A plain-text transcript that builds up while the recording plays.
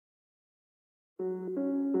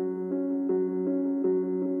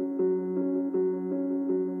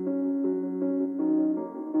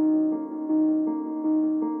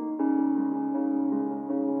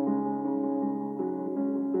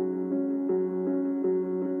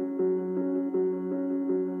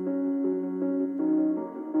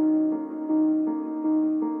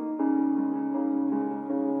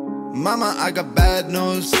Mama, I got bad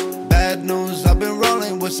news, bad news. I've been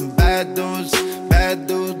rolling with some bad dudes, bad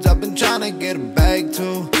dudes. I've been trying to get a bag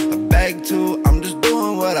too, a bag too. I'm just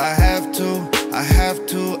doing what I have to, I have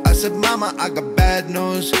to. I said, Mama, I got bad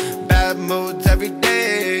news, bad moods every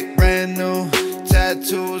day. Brand new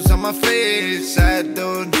tattoos on my face, sad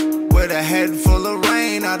dude with a head full of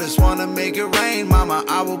rain. I just wanna make it rain, Mama,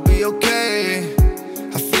 I will be okay.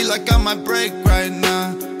 I feel like I might break right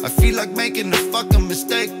now. I feel like making a fucking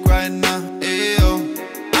mistake right now. Ew.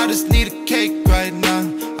 I just need a cake right now.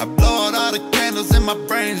 I blow out all the candles in my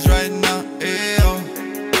brains right now.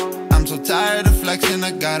 Ew. I'm so tired of flexing.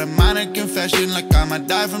 I got a minor confession, like I might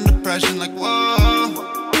die from depression. Like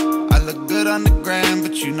whoa, I look good on the gram,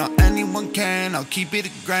 but you know anyone can. I'll keep it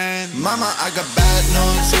a grand. Mama, I got bad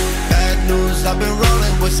news, bad news. I've been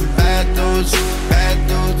rolling with some bad dudes, bad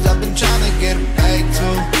dudes. I've been trying to get a bag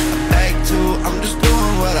too, a bag too. I'm just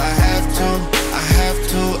doing what I have to, I have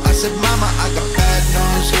to. I said, Mama, I got bad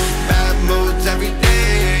news, bad moods every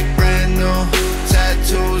day. Brand new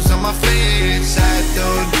tattoos on my face, sad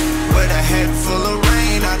dude with a head full of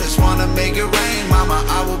rain. I just wanna make it rain, Mama,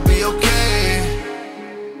 I will be okay.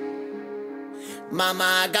 Mama,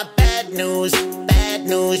 I got bad news, bad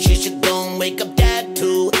news. You should go and wake up dad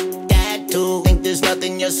too, dad too. Think there's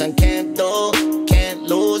nothing your son can't do, can't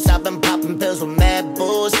lose. I've been popping pills with mad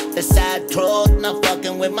bulls, the sad truth. Not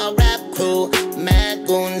fucking with my rap crew, mad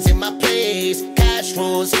goons in my place. Cash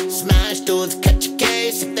rules, smash dudes, catch a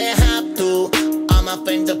case if they have to. All my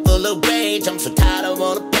friends are full of rage, I'm so tired of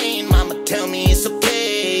all the pain. Mama, tell me it's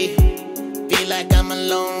okay. Feel like I'm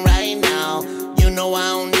alone right now. You know I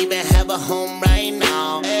don't even have a home right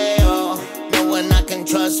now. Ayo, no one I can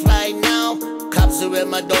trust right now. Cops are at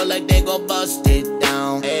my door like they gon' bust it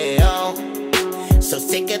down. Ayo, so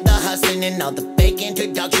sick of the hustling and all the fake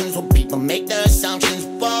introductions where people make their assumptions.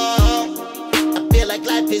 Whoa, I feel like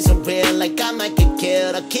life isn't real, like I might get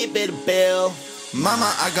killed. I'll keep it a bill.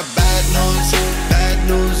 Mama, I got bad news, bad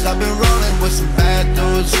news. I've been rolling with some bad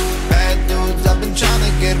dudes, bad dudes. I've been trying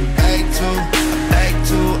to get a bag too, a bag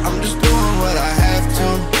too. I'm just doing what I have to,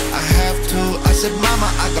 I have to. I said, Mama,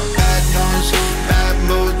 I got bad news, bad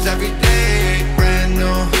moods every day. Brand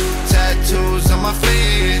new tattoos on my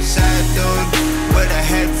face, sad dude with a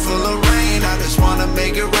head full of rain. I just wanna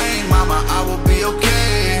make it rain, Mama, I will be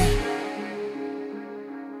okay.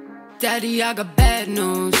 Daddy, I got bad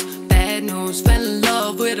news, bad news. Fell in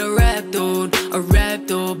love with a rap dude, a rap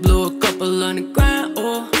dude. Blew a couple $100 grand,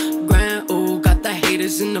 oh. Got the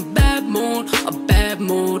haters in a bad mood, a bad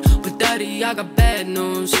mood. But daddy, I got bad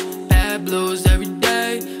news, bad blues every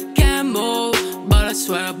day. Can't move, but I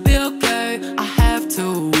swear I'll be okay. I have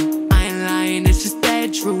to, I ain't lying, it's just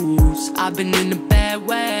bad truths. I've been in a bad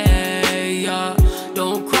way, yeah.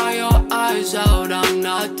 Don't cry your eyes out, I'm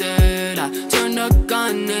not dead. I turned a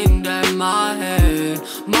gun aimed at my head.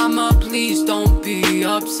 Mama, please don't be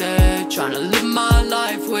upset. Tryna live my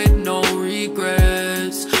life with no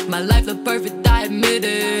regrets. My life look perfect, I admit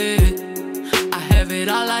it. I have it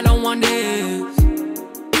all, I don't want it.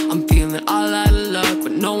 I'm feeling all out of luck,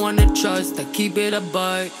 but no one to trust. I keep it a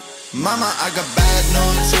buck. Mama, I got bad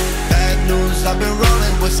news, bad news. I've been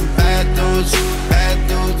rolling with some bad dudes, bad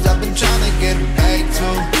dudes. I've been trying to get a bag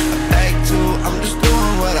too, a bag too. I'm just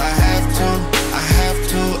doing what I have to, I have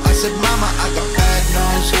to. I said, Mama, I got bad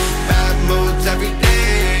news, bad moods every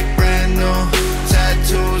day. Brand new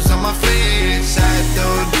tattoos on my face, sad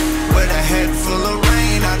dude with a head full of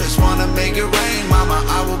rain. I just wanna make it rain.